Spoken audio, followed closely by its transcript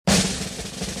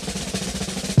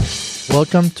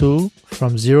Welcome to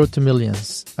From Zero to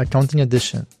Millions, Accounting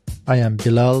Edition. I am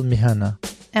Bilal Mihana.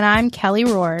 And I'm Kelly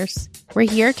Roars.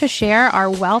 We're here to share our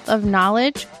wealth of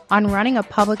knowledge on running a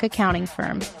public accounting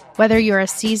firm. Whether you're a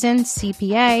seasoned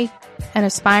CPA, an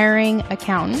aspiring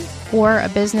accountant, or a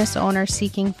business owner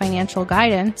seeking financial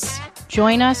guidance,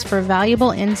 join us for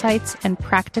valuable insights and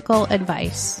practical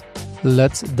advice.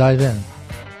 Let's dive in.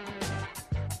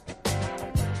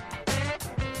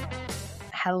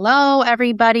 Hello,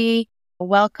 everybody.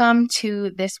 Welcome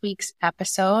to this week's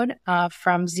episode of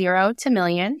From Zero to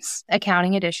Millions,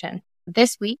 Accounting Edition.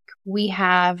 This week, we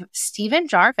have Stephen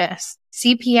Jarvis,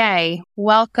 CPA.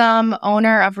 Welcome,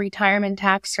 owner of Retirement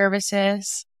Tax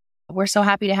Services. We're so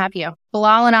happy to have you.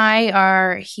 Bilal and I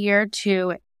are here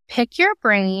to pick your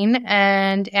brain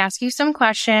and ask you some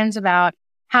questions about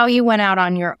how you went out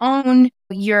on your own,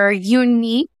 your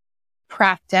unique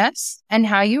practice, and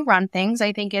how you run things.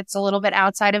 I think it's a little bit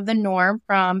outside of the norm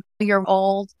from your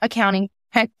old accounting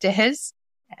practice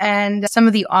and some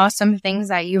of the awesome things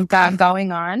that you've got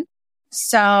going on.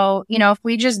 So, if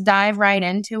we just dive right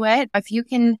into it, if you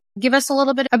can give us a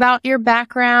little bit about your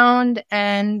background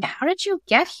and how did you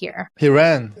get here? He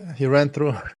ran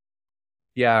through.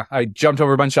 Yeah, I jumped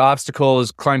over a bunch of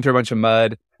obstacles, climbed through a bunch of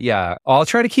mud. Yeah, I'll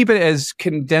try to keep it as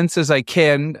condensed as I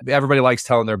can. Everybody likes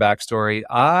telling their backstory.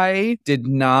 I did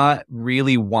not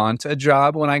really want a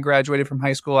job when I graduated from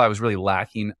high school. I was really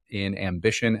lacking in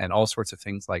ambition and all sorts of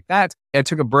things like that. I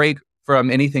took a break from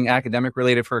anything academic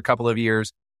related for a couple of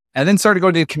years and then started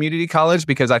going to community college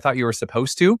because I thought you were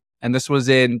supposed to. And this was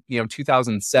in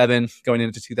 2007, going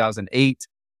into 2008.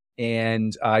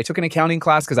 And I took an accounting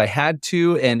class because I had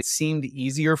to, and it seemed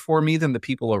easier for me than the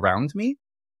people around me.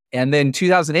 And then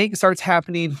 2008 starts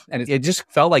happening, and it just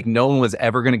felt like no one was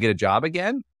ever going to get a job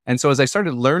again. And so as I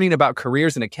started learning about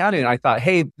careers in accounting, I thought,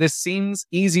 hey, this seems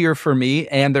easier for me,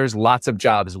 and there's lots of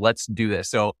jobs. Let's do this.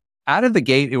 So out of the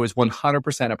gate, it was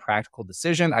 100% a practical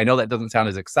decision. I know that doesn't sound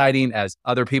as exciting as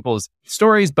other people's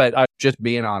stories, but I'm just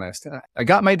being honest. I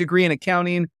got my degree in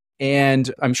accounting.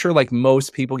 And I'm sure like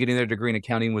most people getting their degree in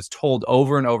accounting was told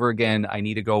over and over again, I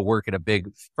need to go work at a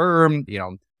big firm,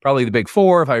 probably the big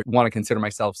four if I want to consider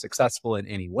myself successful in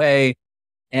any way.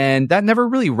 And that never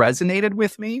really resonated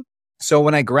with me. So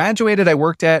when I graduated, I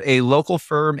worked at a local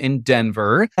firm in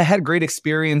Denver. I had great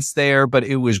experience there, but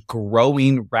it was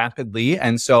growing rapidly.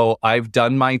 And so I've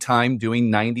done my time doing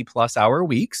 90 plus hour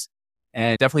weeks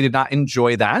and definitely did not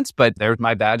enjoy that, but there's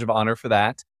my badge of honor for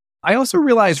that. I also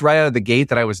realized right out of the gate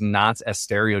that I was not a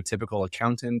stereotypical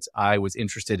accountant. I was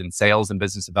interested in sales and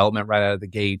business development right out of the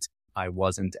gate. I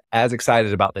wasn't as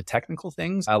excited about the technical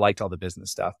things. I liked all the business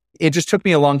stuff. It just took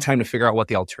me a long time to figure out what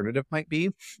the alternative might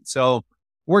be. So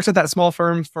worked at that small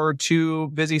firm for 2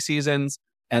 busy seasons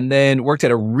and then worked at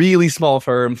a really small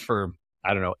firm for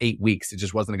 8 weeks. It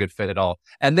just wasn't a good fit at all.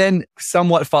 And then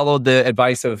somewhat followed the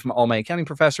advice of all my accounting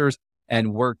professors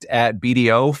and worked at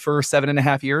BDO for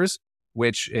 7.5 years.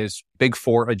 Which is Big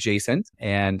Four adjacent.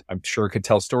 And I'm sure could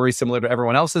tell stories similar to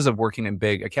everyone else's of working in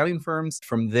big accounting firms.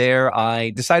 From there, I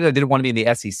decided I didn't want to be in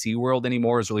the SEC world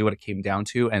anymore is really what it came down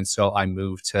to. And so I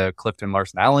moved to Clifton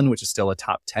Larson Allen, which is still a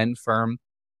top 10 firm.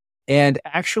 And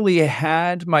actually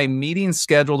had my meeting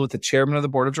scheduled with the chairman of the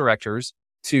board of directors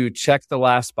to check the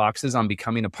last boxes on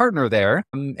becoming a partner there.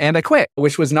 And I quit,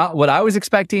 which was not what I was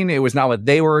expecting. It was not what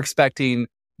they were expecting.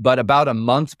 But about a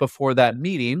month before that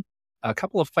meeting, a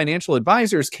couple of financial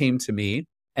advisors came to me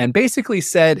and basically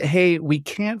said, hey, we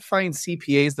can't find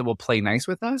CPAs that will play nice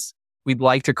with us. We'd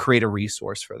like to create a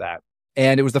resource for that.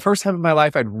 And it was the first time in my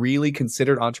life I'd really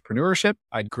considered entrepreneurship.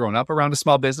 I'd grown up around a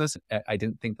small business. I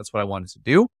didn't think that's what I wanted to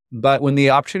do. But when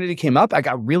the opportunity came up, I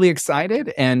got really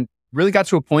excited and really got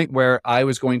to a point where I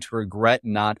was going to regret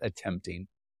not attempting.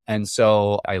 And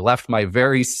so I left my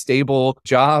very stable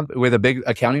job with a big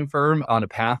accounting firm on a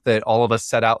path that all of us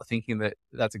set out thinking that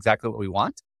that's exactly what we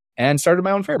want and started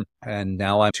my own firm. And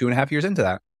now I'm 2.5 years into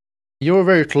that. You were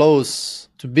very close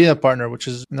to being a partner, which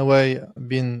is in a way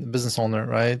being a business owner,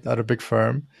 right? At a big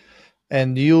firm.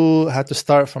 And you had to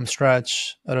start from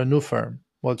scratch at a new firm,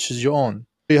 which is your own.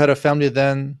 You had a family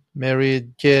then,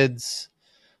 married, kids.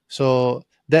 So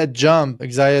that jump,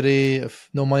 anxiety of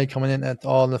no money coming in at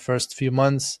all in the first few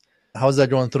months, how's that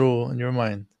going through in your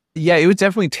mind? Yeah, it was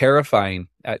definitely terrifying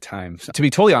at times. To be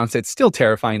totally honest, it's still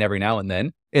terrifying every now and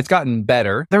then. It's gotten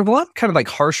better. There are a lot of kind of like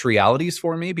harsh realities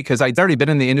for me because I'd already been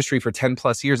in the industry for 10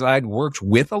 plus years. And I'd worked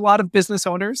with a lot of business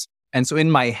owners. And so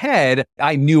in my head,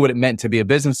 I knew what it meant to be a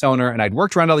business owner and I'd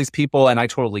worked around all these people and I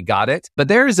totally got it. But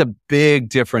there is a big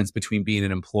difference between being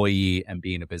an employee and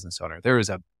being a business owner. There is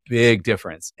a big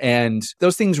difference. And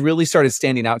those things really started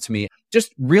standing out to me.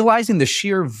 just realizing the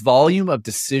sheer volume of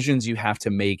decisions you have to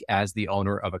make as the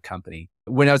owner of a company.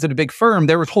 When I was at a big firm,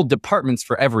 there were whole departments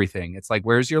for everything. It's like,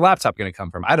 where's your laptop going to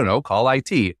come from? I don't know, call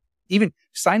IT. Even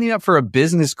signing up for a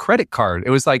business credit card, it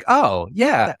was like, oh,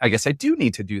 yeah, I guess I do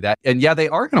need to do that. And yeah, they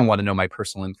are going to want to know my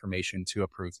personal information to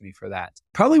approve me for that.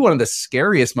 Probably one of the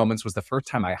scariest moments was the first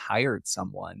time I hired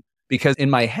someone. Because in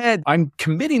my head, I'm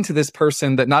committing to this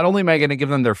person that not only am I going to give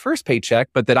them their first paycheck,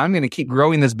 but that I'm going to keep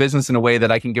growing this business in a way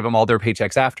that I can give them all their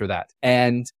paychecks after that.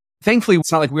 And thankfully,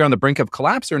 it's not like we're on the brink of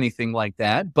collapse or anything like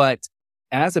that. But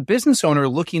as a business owner,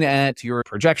 looking at your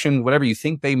projection, whatever you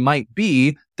think they might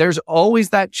be, there's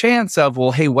always that chance of,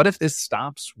 well, hey, what if this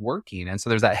stops working? And so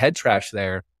there's that head trash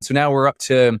there. So now we're up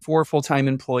to 4 full-time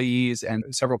employees and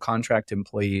several contract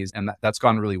employees, and that's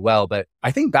gone really well. But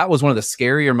I think that was one of the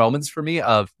scarier moments for me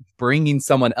of bringing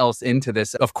someone else into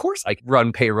this. Of course, I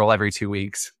run payroll every 2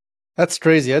 weeks. That's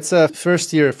crazy. It's a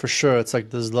first year for sure. It's like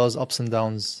there's lots of ups and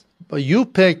downs. But you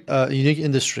picked a unique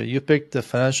industry. You picked the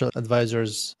financial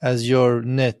advisors as your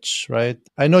niche, right?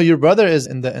 I know your brother is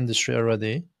in the industry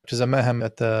already because I met him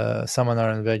at the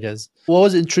seminar in Vegas. What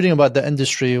was intriguing about the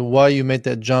industry? Why you made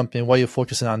that jump and why you're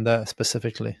focusing on that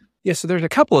specifically? Yeah, so there's a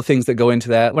couple of things that go into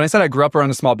that. When I said I grew up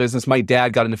around a small business, my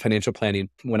dad got into financial planning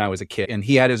when I was a kid, and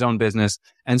he had his own business.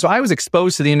 And so I was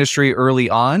exposed to the industry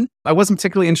early on. I wasn't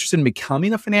particularly interested in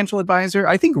becoming a financial advisor,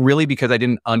 I think really because I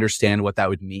didn't understand what that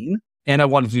would mean. And I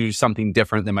wanted to do something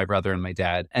different than my brother and my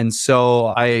dad. And so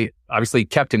I obviously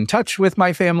kept in touch with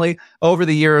my family over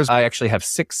the years. I actually have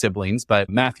 6 siblings, but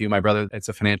Matthew, my brother, it's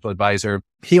a financial advisor.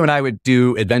 He and I would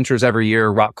do adventures every year,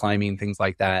 rock climbing, things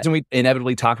like that. And we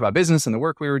inevitably talk about business and the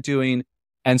work we were doing.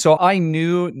 And so I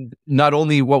knew not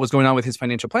only what was going on with his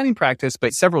financial planning practice,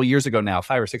 but several years ago now,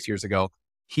 5 or 6 years ago,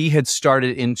 he had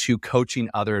started into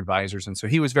coaching other advisors. And so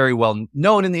he was very well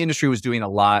known in the industry, was doing a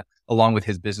lot along with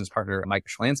his business partner, Mike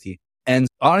Schlansky. And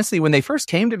honestly, when they first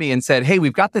came to me and said, hey,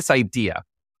 we've got this idea,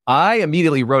 I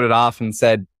immediately wrote it off and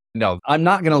said, no, I'm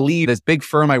not going to leave this big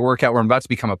firm I work at where I'm about to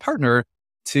become a partner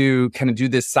to kind of do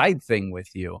this side thing with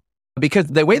you. Because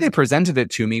the way they presented it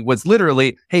to me was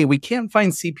literally, hey, we can't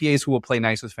find CPAs who will play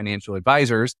nice with financial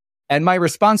advisors. And my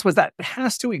response was that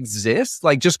has to exist.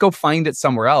 Like, just go find it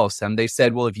somewhere else. And they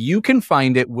said, well, if you can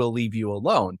find it, we'll leave you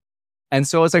alone. And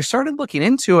so as I started looking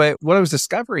into it, what I was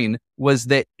discovering was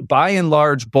that by and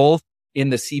large, both in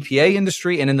the CPA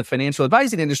industry and in the financial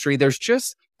advising industry, there's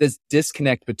just this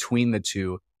disconnect between the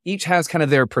two. Each has kind of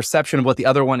their perception of what the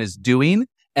other one is doing.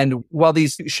 And while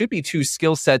these should be 2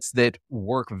 skill sets that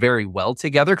work very well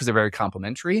together because they're very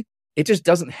complementary, it just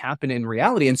doesn't happen in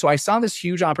reality. And so I saw this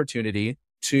huge opportunity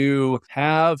to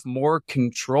have more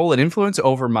control and influence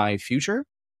over my future,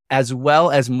 as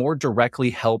well as more directly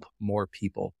help more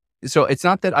people. So it's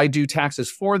not that I do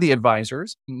taxes for the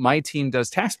advisors. My team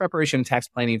does tax preparation and tax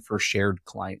planning for shared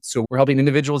clients. So we're helping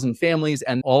individuals and families.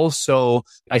 And also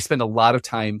I spend a lot of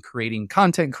time creating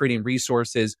content, creating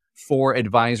resources for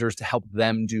advisors to help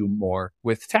them do more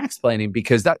with tax planning,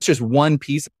 because that's just one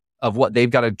piece of what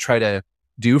they've got to try to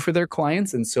do for their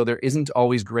clients. And so there isn't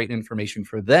always great information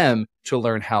for them to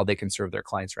learn how they can serve their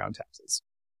clients around taxes.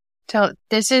 So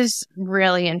this is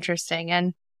really interesting.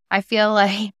 And I feel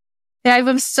like I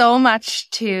have so much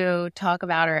to talk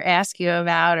about or ask you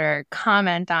about or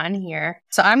comment on here.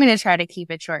 So I'm going to try to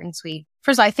keep it short and sweet.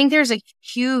 First of all, I think there's a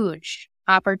huge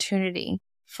opportunity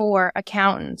for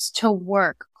accountants to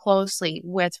work closely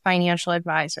with financial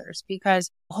advisors, because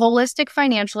holistic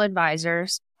financial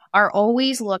advisors are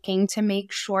always looking to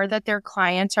make sure that their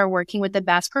clients are working with the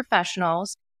best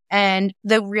professionals. And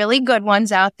the really good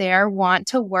ones out there want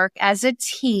to work as a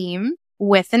team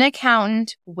with an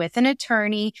accountant, with an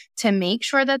attorney, to make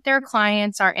sure that their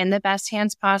clients are in the best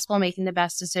hands possible, making the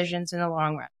best decisions in the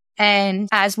long run. And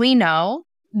as we know,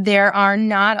 there are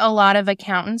not a lot of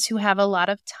accountants who have a lot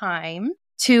of time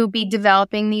to be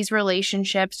developing these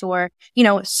relationships or,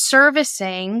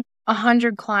 servicing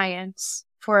 100 clients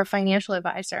for a financial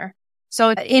advisor.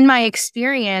 So in my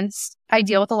experience, I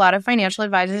deal with a lot of financial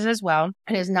advisors as well.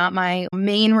 It is not my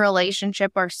main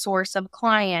relationship or source of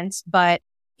clients, but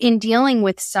in dealing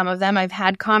with some of them, I've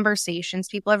had conversations.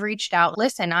 People have reached out.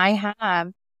 Listen, I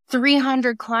have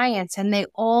 300 clients and they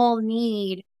all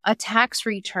need a tax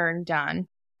return done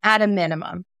at a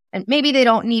minimum. And maybe they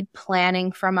don't need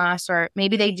planning from us, or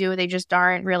maybe they do. They just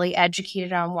aren't really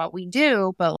educated on what we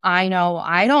do. But I know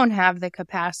I don't have the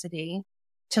capacity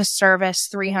to service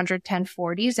 300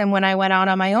 1040s. And when I went out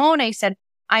on my own, I said,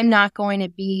 I'm not going to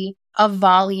be a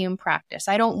volume practice.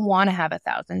 I don't want to have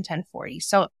 1,000 1040s.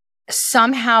 So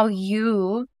somehow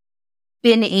you've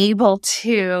been able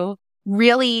to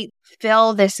really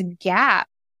fill this gap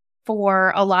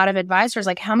for a lot of advisors.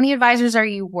 Like, how many advisors are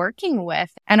you working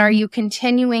with? And are you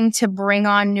continuing to bring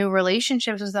on new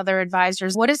relationships with other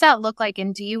advisors? What does that look like?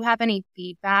 And do you have any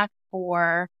feedback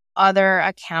for other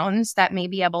accountants that may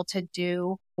be able to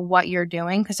do what you're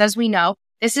doing? Because as we know,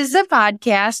 this is a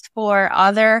podcast for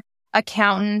other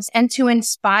accountants and to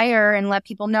inspire and let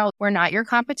people know we're not your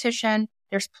competition.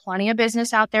 There's plenty of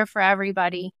business out there for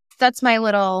everybody. That's my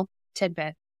little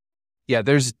tidbit. Yeah,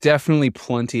 there's definitely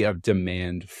plenty of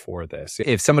demand for this.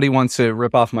 If somebody wants to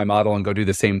rip off my model and go do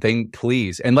the same thing,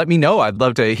 please. And let me know. I'd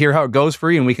love to hear how it goes for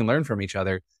you and we can learn from each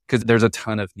other because there's a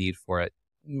ton of need for it.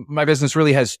 My business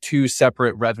really has two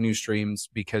separate revenue streams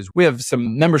because we have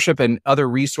some membership and other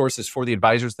resources for the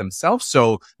advisors themselves.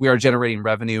 So we are generating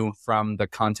revenue from the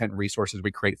content and resources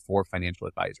we create for financial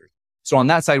advisors. So on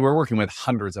that side, we're working with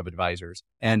hundreds of advisors.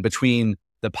 And between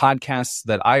the podcasts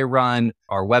that I run,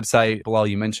 our website, Bilal,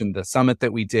 you mentioned the summit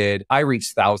that we did, I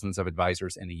reach thousands of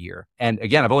advisors in a year. And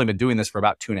again, I've only been doing this for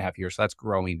about 2.5 years. So that's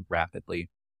growing rapidly.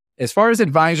 As far as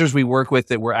advisors we work with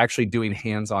that we're actually doing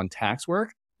hands-on tax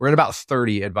work, we're at about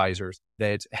 30 advisors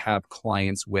that have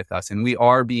clients with us. And we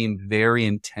are being very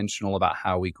intentional about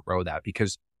how we grow that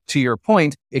because to your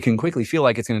point, it can quickly feel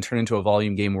like it's going to turn into a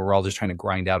volume game where we're all just trying to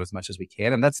grind out as much as we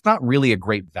can. And that's not really a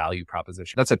great value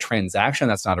proposition. That's a transaction.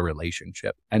 That's not a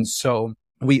relationship. And so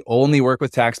we only work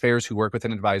with taxpayers who work with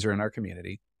an advisor in our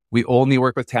community. We only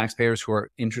work with taxpayers who are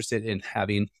interested in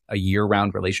having a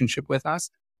year-round relationship with us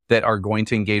that are going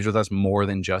to engage with us more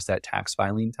than just at tax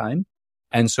filing time.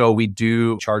 And so we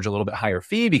do charge a little bit higher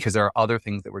fee because there are other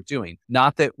things that we're doing.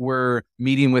 Not that we're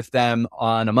meeting with them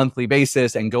on a monthly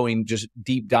basis and going just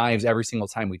deep dives every single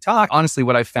time we talk. Honestly,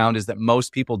 what I've found is that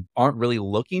most people aren't really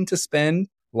looking to spend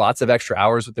lots of extra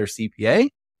hours with their CPA.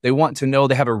 They want to know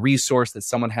they have a resource, that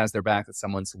someone has their back, that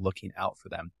someone's looking out for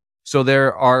them. So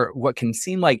there are what can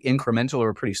seem like incremental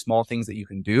or pretty small things that you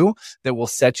can do that will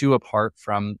set you apart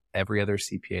from every other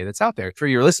CPA that's out there. For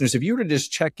your listeners, if you were to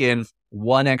just check in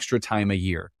one extra time a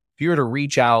year, if you were to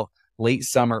reach out late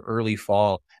summer, early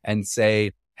fall and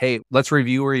say, hey, let's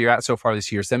review where you're at so far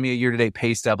this year. Send me a year-to-date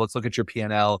pay stub. Let's look at your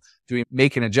P&L. Do we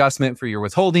make an adjustment for your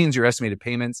withholdings, your estimated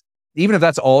payments? Even if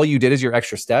that's all you did as your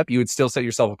extra step, you would still set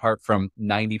yourself apart from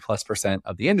 90+%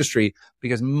 of the industry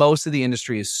because most of the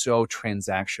industry is so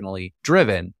transactionally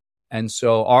driven. And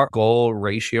so our goal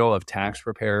ratio of tax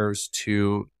preparers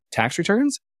to tax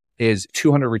returns is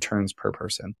 200 returns per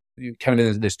person. You kind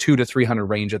of in this 200 to 300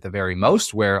 range at the very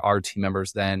most, where our team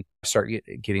members then start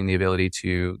getting the ability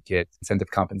to get incentive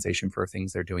compensation for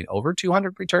things they're doing over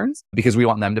 200 returns because we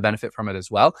want them to benefit from it as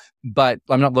well. But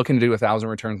I'm not looking to do 1,000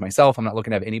 returns myself. I'm not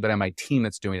looking to have anybody on my team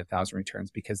that's doing 1,000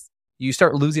 returns because you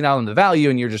start losing out on the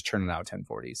value and you're just turning out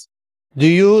 1040s. Do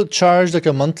you charge like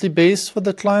a monthly base for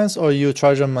the clients or you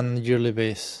charge them on a yearly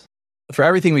base? For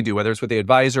everything we do, whether it's with the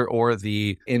advisor or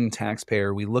the end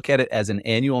taxpayer, we look at it as an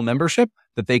annual membership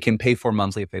that they can pay for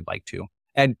monthly if they'd like to.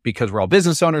 And because we're all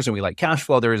business owners and we like cash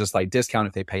flow, there is a slight discount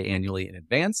if they pay annually in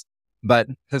advance. But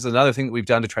there's another thing that we've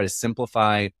done to try to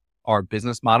simplify our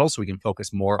business model so we can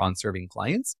focus more on serving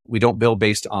clients. We don't bill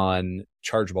based on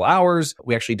chargeable hours.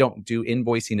 We actually don't do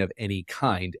invoicing of any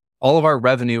kind. All of our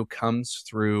revenue comes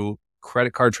through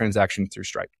credit card transactions through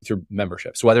Stripe, through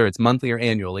membership. So whether it's monthly or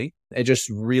annually, it just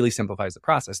really simplifies the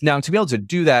process. Now, to be able to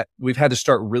do that, we've had to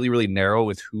start really, really narrow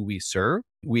with who we serve.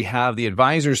 We have the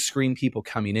advisors screen people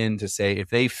coming in to say, if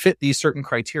they fit these certain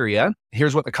criteria,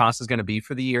 here's what the cost is going to be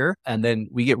for the year. And then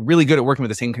we get really good at working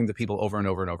with the same kinds of people over and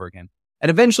over and over again. And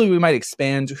eventually we might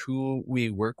expand who we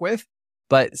work with.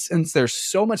 But since there's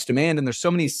so much demand and there's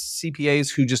so many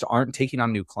CPAs who just aren't taking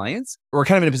on new clients, we're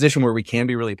kind of in a position where we can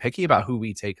be really picky about who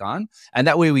we take on. And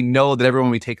that way we know that everyone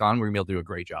we take on, we're going to be able to do a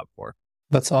great job for.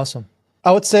 That's awesome.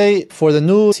 I would say for the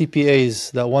new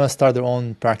CPAs that want to start their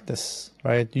own practice,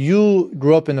 right? You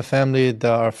grew up in a family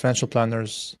that are financial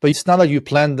planners, but it's not like you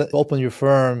planned to open your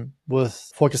firm with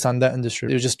focus on that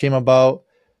industry. It just came about.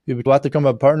 You had to become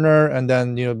a partner and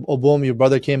then, oh, boom, your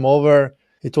brother came over.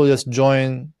 He told you to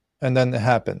join. And then it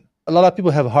happened. A lot of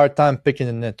people have a hard time picking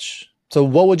a niche. So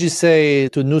what would you say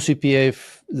to new CPA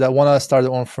that want to start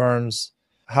their own firms?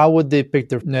 How would they pick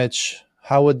their niche?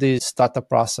 How would they start the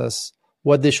process?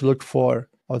 What they should look for?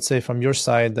 I would say from your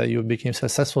side that you became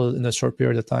successful in a short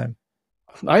period of time.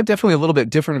 I have definitely a little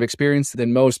bit different of experience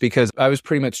than most because I was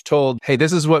pretty much told, hey,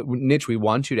 this is what niche we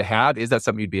want you to have. Is that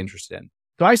something you'd be interested in?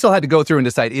 So I still had to go through and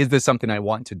decide, is this something I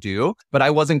want to do? But I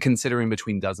wasn't considering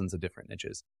between dozens of different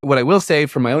niches. What I will say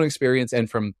from my own experience and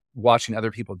from watching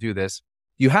other people do this,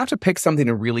 you have to pick something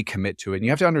and really commit to it. And you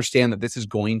have to understand that this is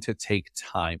going to take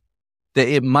time, that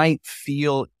it might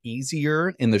feel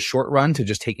easier in the short run to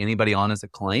just take anybody on as a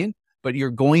client, but you're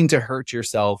going to hurt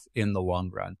yourself in the long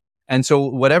run. And so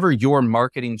whatever your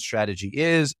marketing strategy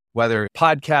is, whether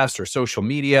podcast or social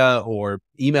media or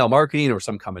email marketing or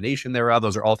some combination thereof,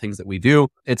 those are all things that we do.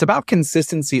 It's about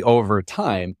consistency over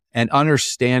time and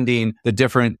understanding the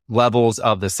different levels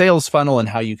of the sales funnel and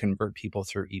how you convert people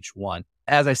through each one.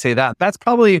 As I say that, that's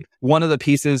probably one of the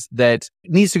pieces that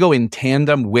needs to go in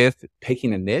tandem with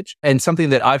picking a niche. And something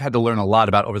that I've had to learn a lot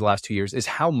about over the last 2 years is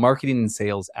how marketing and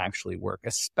sales actually work,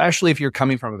 especially if you're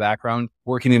coming from a background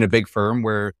working in a big firm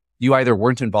where you either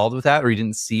weren't involved with that or you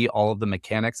didn't see all of the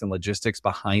mechanics and logistics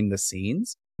behind the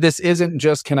scenes. This isn't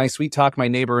just, can I sweet talk my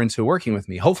neighbor into working with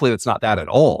me? Hopefully that's not that at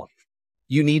all.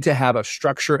 You need to have a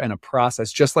structure and a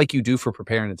process, just like you do for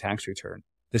preparing a tax return.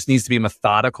 This needs to be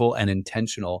methodical and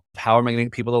intentional. How am I going to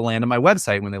get people to land on my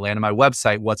website? When they land on my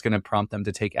website, what's going to prompt them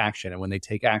to take action? And when they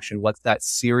take action, what's that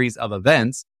series of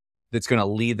events that's going to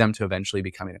lead them to eventually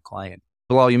becoming a client?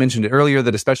 Bilal, you mentioned it earlier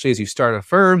that especially as you start a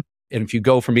firm, and if you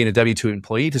go from being a W-2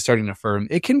 employee to starting a firm,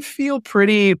 it can feel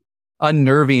pretty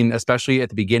unnerving, especially at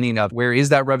the beginning of where is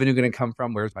that revenue going to come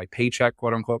from? Where's my paycheck,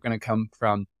 quote unquote, going to come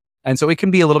from? And so it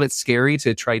can be a little bit scary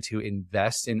to try to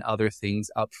invest in other things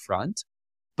up front,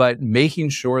 but making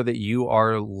sure that you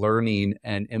are learning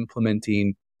and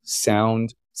implementing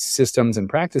sound systems and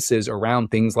practices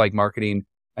around things like marketing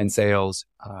and sales,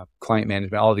 client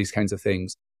management, all of these kinds of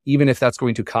things, even if that's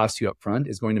going to cost you up front,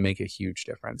 is going to make a huge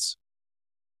difference.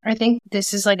 I think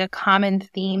this is like a common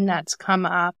theme that's come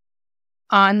up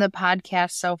on the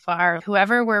podcast so far.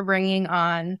 Whoever we're bringing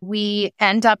on, we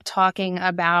end up talking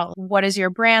about what does your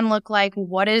brand look like?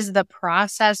 What is the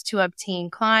process to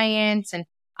obtain clients? And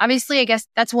obviously, I guess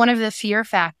that's one of the fear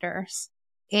factors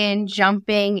in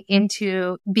jumping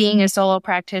into being a solo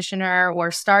practitioner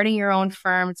or starting your own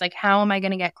firm. It's like, how am I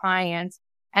going to get clients?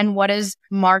 And what does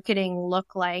marketing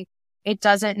look like? It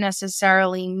doesn't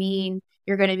necessarily mean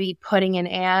you're going to be putting an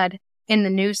ad in the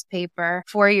newspaper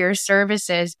for your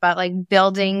services, but like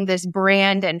building this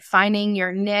brand and finding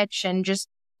your niche and just,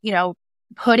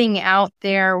 putting out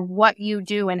there what you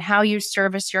do and how you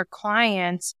service your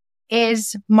clients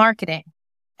is marketing.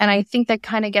 And I think that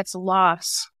kind of gets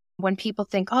lost when people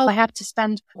think, oh, I have to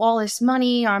spend all this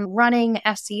money on running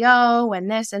SEO and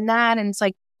this and that. And it's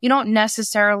like, you don't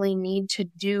necessarily need to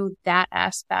do that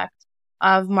aspect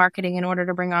of marketing in order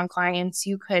to bring on clients.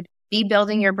 You could be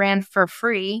building your brand for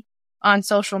free on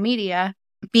social media,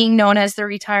 being known as the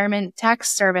retirement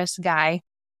tax service guy.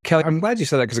 Kelly, I'm glad you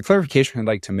said that because a clarification I'd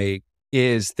like to make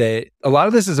is that a lot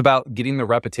of this is about getting the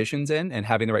repetitions in and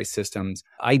having the right systems.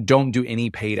 I don't do any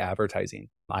paid advertising.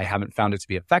 I haven't found it to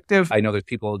be effective. I know there's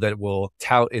people that will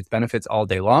tout its benefits all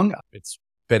day long. It's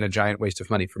been a giant waste of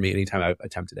money for me anytime I've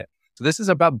attempted it. So this is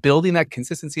about building that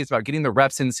consistency. It's about getting the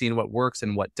reps in, seeing what works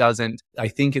and what doesn't. I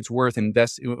think it's worth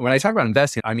investing. When I talk about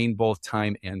investing, I mean both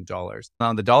time and dollars.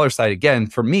 On the dollar side, again,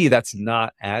 for me, that's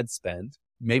not ad spend.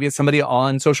 Maybe it's somebody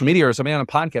on social media or somebody on a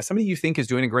podcast, somebody you think is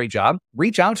doing a great job.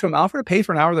 Reach out to them, offer to pay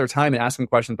for an hour of their time and ask them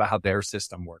questions about how their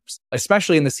system works.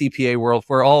 Especially in the CPA world,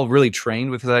 we're all really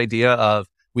trained with the idea of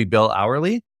we bill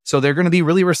hourly. So they're going to be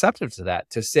really receptive to that,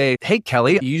 to say, hey,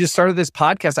 Kelly, you just started this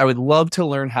podcast. I would love to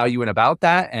learn how you went about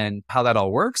that and how that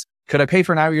all works. Could I pay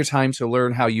for an hour of your time to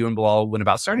learn how you and Bilal went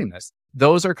about starting this?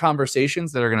 Those are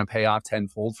conversations that are going to pay off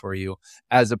tenfold for you,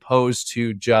 as opposed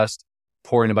to just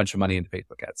pouring a bunch of money into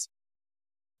Facebook ads.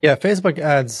 Yeah, Facebook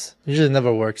ads usually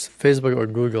never works. Facebook or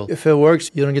Google. If it works,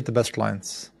 you don't get the best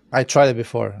clients. I tried it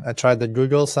before. I tried the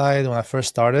Google side when I first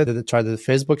started. I tried the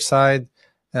Facebook side.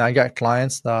 And I got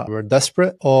clients that were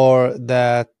desperate or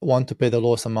that want to pay the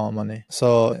lowest amount of money.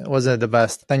 So it wasn't the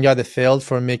best. Thank God it failed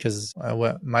for me because I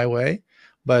went my way.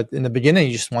 But in the beginning,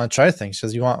 you just want to try things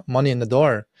because you want money in the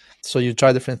door. So you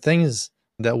try different things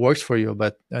that works for you.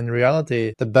 But in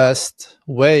reality, the best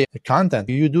way, the content,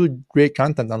 you do great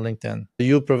content on LinkedIn.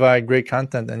 You provide great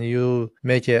content and you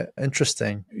make it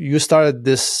interesting. You started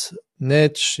this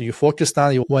niche, you focused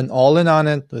on, you went all in on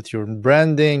it with your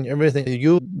branding, everything.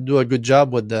 You do a good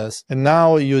job with this. And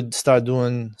now you'd start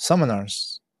doing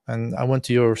seminars. And I went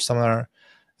to your seminar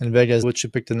in Vegas, which you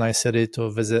picked a nice city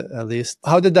to visit at least.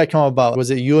 How did that come about?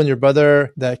 Was it you and your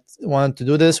brother that wanted to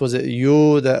do this? Was it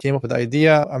you that came up with the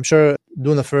idea? I'm sure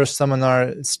doing the first seminar,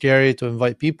 it's scary to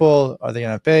invite people. Are they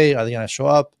going to pay? Are they going to show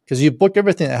up? Because you book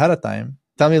everything ahead of time.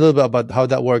 Tell me a little bit about how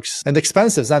that works. And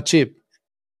expensive, it's not cheap.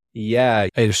 Yeah,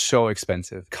 it is so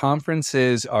expensive.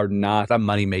 Conferences are not a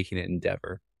money-making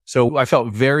endeavor. So I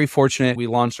felt very fortunate. We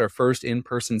launched our first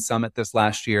in-person summit this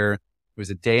last year. It was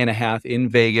a day and a half in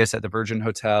Vegas at the Virgin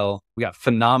Hotel. We got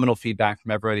phenomenal feedback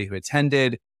from everybody who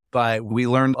attended, but we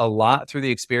learned a lot through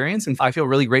the experience. And I feel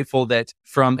really grateful that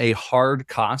from a hard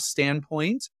cost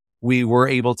standpoint, we were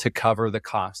able to cover the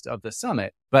cost of the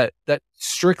summit. But that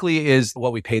strictly is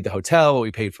what we paid the hotel, what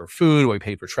we paid for food, what we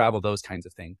paid for travel, those kinds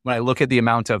of things. When I look at the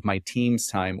amount of my team's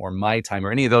time or my time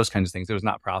or any of those kinds of things, it was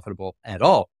not profitable at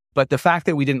all. But the fact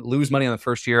that we didn't lose money on the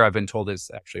first year, I've been told is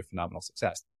actually a phenomenal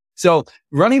success. So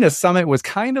running a summit was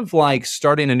kind of like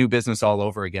starting a new business all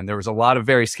over again. There was a lot of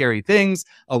very scary things,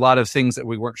 a lot of things that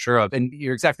we weren't sure of. And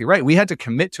you're exactly right. We had to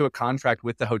commit to a contract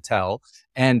with the hotel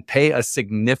and pay a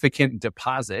significant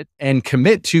deposit and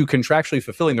commit to contractually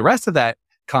fulfilling the rest of that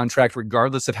contract,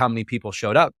 regardless of how many people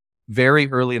showed up very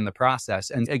early in the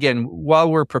process. And again, while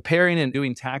we're preparing and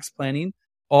doing tax planning,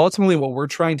 ultimately, what we're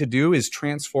trying to do is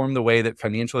transform the way that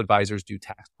financial advisors do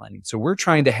tax planning. So we're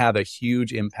trying to have a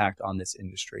huge impact on this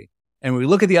industry. And when we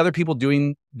look at the other people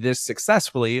doing this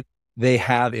successfully, they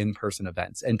have in-person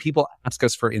events, and people ask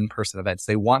us for in-person events.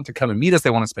 They want to come and meet us. They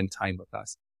want to spend time with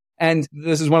us. And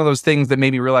this is one of those things that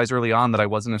made me realize early on that I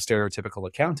wasn't a stereotypical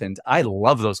accountant. I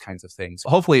love those kinds of things.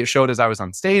 Hopefully it showed as I was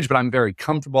on stage, but I'm very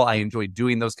comfortable. I enjoy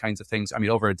doing those kinds of things. I mean,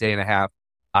 over a day and a half,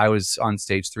 I was on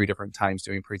stage 3 different times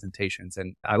doing presentations,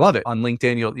 and I love it. On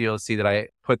LinkedIn, you'll see that I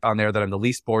put on there that I'm the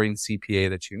least boring CPA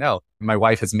that you know. My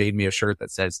wife has made me a shirt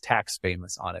that says tax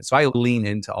famous on it. So I lean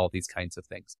into all these kinds of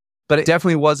things. But it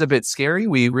definitely was a bit scary.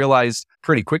 We realized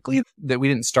pretty quickly that we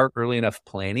didn't start early enough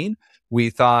planning. We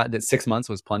thought that 6 months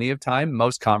was plenty of time.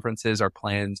 Most conferences are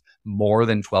planned more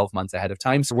than 12 months ahead of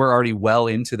time. So we're already well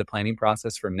into the planning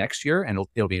process for next year, and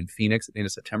it'll be in Phoenix at the end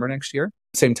of September next year.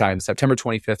 Same time, September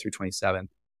 25th through 27th.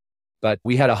 But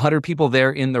we had 100 people there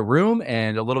in the room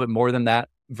and a little bit more than that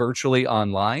virtually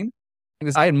online.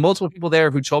 Because I had multiple people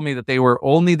there who told me that they were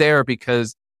only there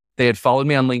because they had followed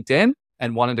me on LinkedIn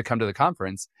and wanted to come to the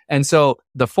conference. And so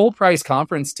the full price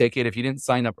conference ticket, if you didn't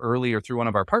sign up early or through one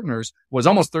of our partners, was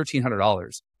almost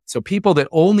 $1,300. So people that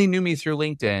only knew me through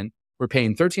LinkedIn were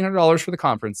paying $1,300 for the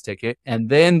conference ticket and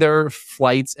then their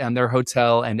flights and their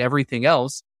hotel and everything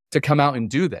else to come out and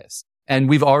do this. And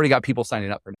we've already got people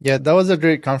signing up for it. Yeah, that was a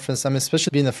great conference. I mean, especially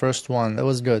being the first one. It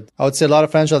was good. I would say a lot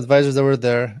of financial advisors that were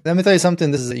there. Let me tell you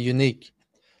something. This is unique.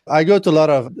 I go to a lot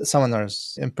of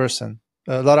seminars in person,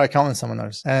 a lot of accounting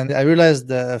seminars. And I realized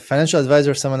the financial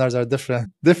advisor seminars are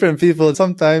different. Different people.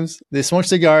 Sometimes they smoke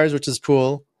cigars, which is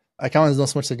cool. Accountants don't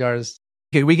smoke cigars.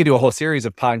 Okay, we could do a whole series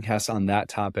of podcasts on that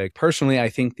topic. Personally, I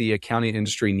think the accounting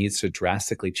industry needs to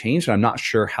drastically change, and I'm not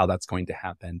sure how that's going to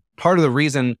happen. Part of the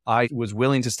reason I was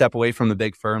willing to step away from the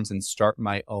big firms and start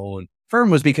my own firm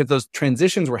was because those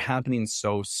transitions were happening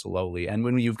so slowly. And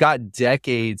when you've got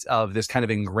decades of this kind of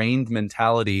ingrained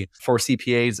mentality for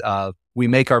CPAs of we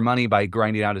make our money by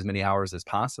grinding out as many hours as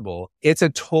possible, it's a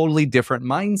totally different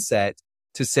mindset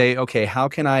to say, okay, how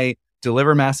can I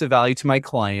deliver massive value to my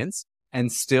clients and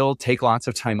still take lots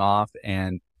of time off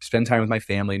and spend time with my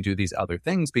family and do these other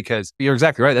things? Because you're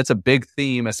exactly right. That's a big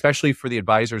theme, especially for the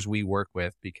advisors we work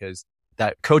with, because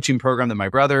that coaching program that my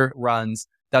brother runs,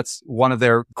 that's one of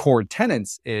their core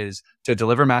tenets is to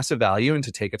deliver massive value and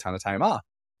to take a ton of time off.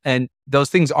 And those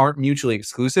things aren't mutually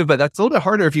exclusive, but that's a little bit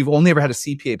harder if you've only ever had a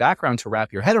CPA background to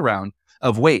wrap your head around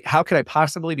of, wait, how could I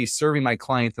possibly be serving my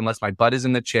clients unless my butt is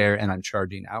in the chair and I'm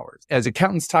charging hours? As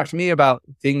accountants talk to me about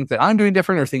things that I'm doing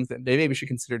different or things that they maybe should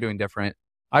consider doing different,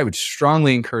 I would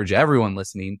strongly encourage everyone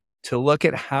listening to look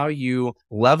at how you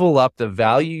level up the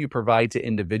value you provide to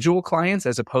individual clients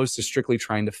as opposed to strictly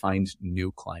trying to find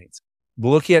new clients.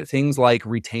 Look at things like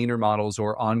retainer models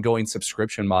or ongoing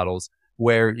subscription models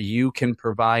where you can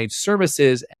provide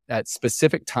services at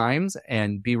specific times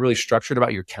and be really structured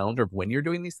about your calendar of when you're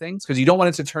doing these things. Because you don't want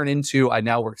it to turn into, I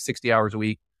now work 60 hours a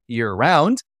week year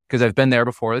round, because I've been there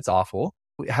before. It's awful.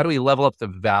 How do we level up the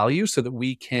value so that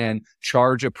we can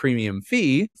charge a premium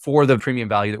fee for the premium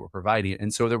value that we're providing?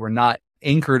 And so that we're not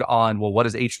anchored on, well, what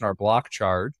does H&R Block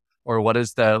charge? Or what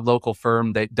is the local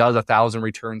firm that does 1,000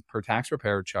 returns per tax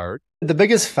preparer charge? The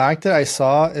biggest factor I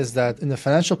saw is that in the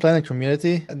financial planning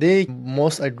community, they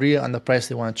most agree on the price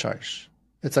they want to charge.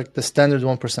 It's like the standard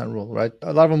 1% rule, right?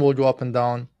 A lot of them will go up and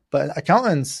down, but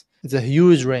accountants, it's a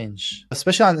huge range,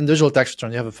 especially on individual tax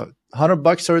return. You have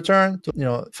 $100 a return to,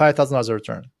 $5,000 a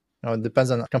return. It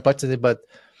depends on complexity, but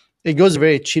it goes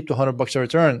very cheap to $100 a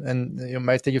return, and it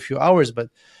might take a few hours, but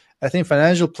I think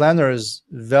financial planners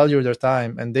value their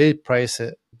time and they price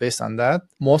it based on that.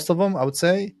 Most of them, I would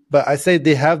say. But I say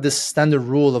they have this standard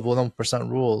rule of 1%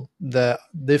 rule that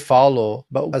they follow.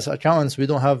 But as accountants, we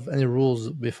don't have any rules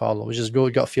we follow. We just go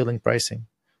gut feeling pricing.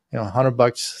 $100,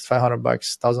 $500,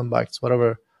 $1,000,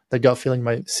 whatever the gut feeling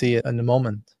might see in the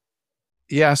moment.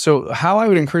 Yeah. So how I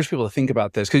would encourage people to think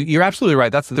about this, because you're absolutely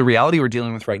right. That's the reality we're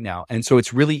dealing with right now. And so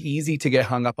it's really easy to get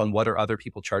hung up on what are other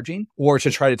people charging, or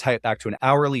to try to tie it back to an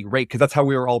hourly rate, because that's how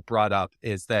we were all brought up,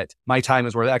 is that my time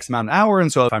is worth X amount an hour.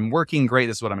 And so if I'm working, great,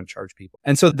 this is what I'm going to charge people.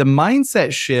 And so the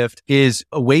mindset shift is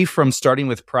away from starting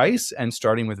with price and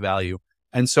starting with value.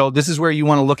 And so this is where you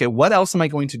want to look at, what else am I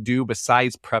going to do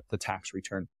besides prep the tax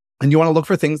return? And you want to look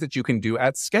for things that you can do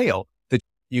at scale, that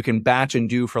you can batch and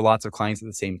do for lots of clients at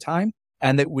the same time.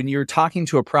 And that when you're talking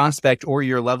to a prospect or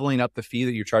you're leveling up the fee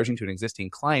that you're charging to an existing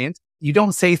client, you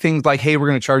don't say things like, hey, we're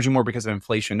going to charge you more because of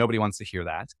inflation. Nobody wants to hear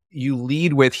that. You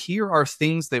lead with, here are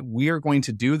things that we're going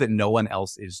to do that no one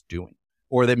else is doing,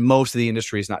 or that most of the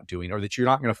industry is not doing, or that you're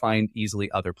not going to find easily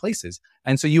other places.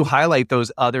 And so you highlight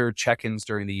those other check-ins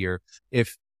during the year.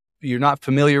 If you're not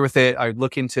familiar with it, I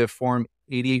look into Form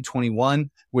 8821,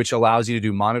 which allows you to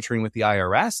do monitoring with the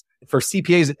IRS. For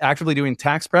CPAs actively doing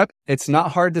tax prep, it's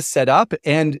not hard to set up,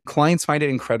 and clients find it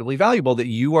incredibly valuable that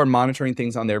you are monitoring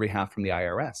things on their behalf from the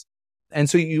IRS. And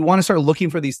so you want to start looking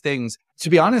for these things. To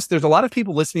be honest, there's a lot of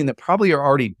people listening that probably are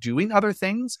already doing other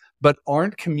things, but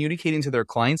aren't communicating to their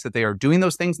clients that they are doing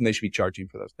those things and they should be charging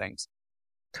for those things.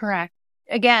 Correct.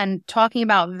 Again, talking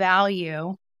about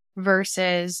value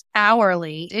versus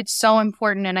hourly, it's so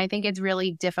important. And I think it's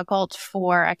really difficult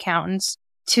for accountants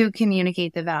to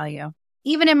communicate the value.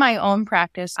 Even in my own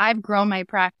practice, I've grown my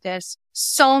practice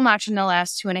so much in the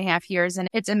last 2.5 years, and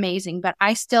it's amazing. But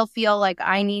I still feel like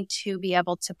I need to be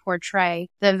able to portray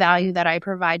the value that I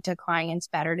provide to clients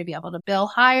better, to be able to bill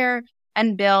higher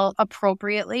and bill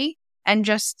appropriately, and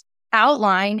just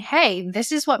outline, hey,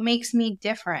 this is what makes me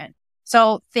different.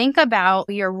 So think about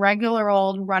your regular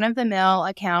old run-of-the-mill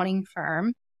accounting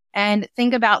firm and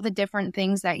think about the different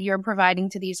things that you're providing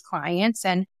to these clients,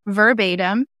 and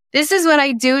verbatim, this is what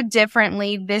I do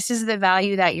differently. This is the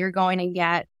value that you're going to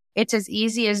get. It's as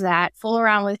easy as that. Fool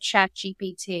around with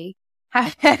ChatGPT.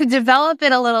 Develop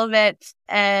it a little bit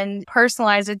and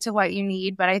personalize it to what you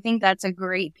need. But I think that's a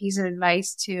great piece of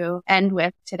advice to end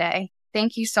with today.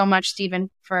 Thank you so much, Stephen,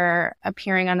 for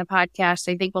appearing on the podcast.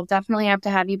 I think we'll definitely have to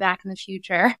have you back in the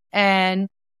future. And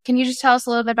can you just tell us a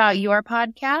little bit about your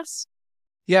podcast?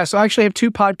 Yeah, so I actually have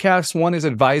 2 podcasts. One is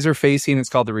advisor facing. It's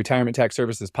called the Retirement Tax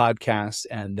Services Podcast.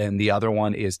 And then the other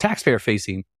one is taxpayer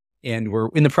facing. And we're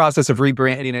in the process of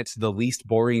rebranding it to the Least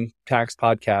Boring Tax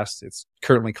Podcast. It's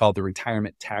currently called the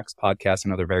Retirement Tax Podcast. I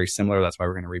know they're very similar. That's why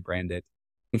we're going to rebrand it.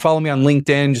 You can follow me on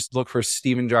LinkedIn. Just look for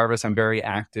Stephen Jarvis. I'm very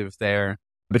active there.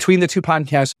 Between the 2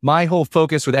 podcasts, my whole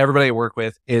focus with everybody I work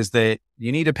with is that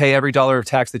you need to pay every dollar of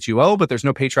tax that you owe, but there's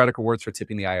no patriotic rewards for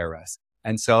tipping the IRS.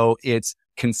 And so it's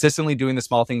consistently doing the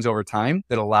small things over time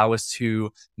that allow us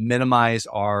to minimize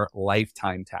our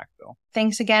lifetime tax bill.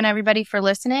 Thanks again, everybody, for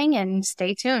listening, and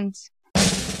stay tuned.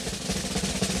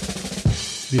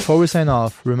 Before we sign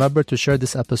off, remember to share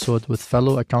this episode with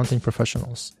fellow accounting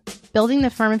professionals. Building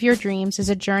the firm of your dreams is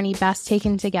a journey best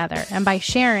taken together, and by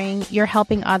sharing, you're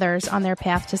helping others on their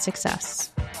path to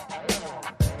success.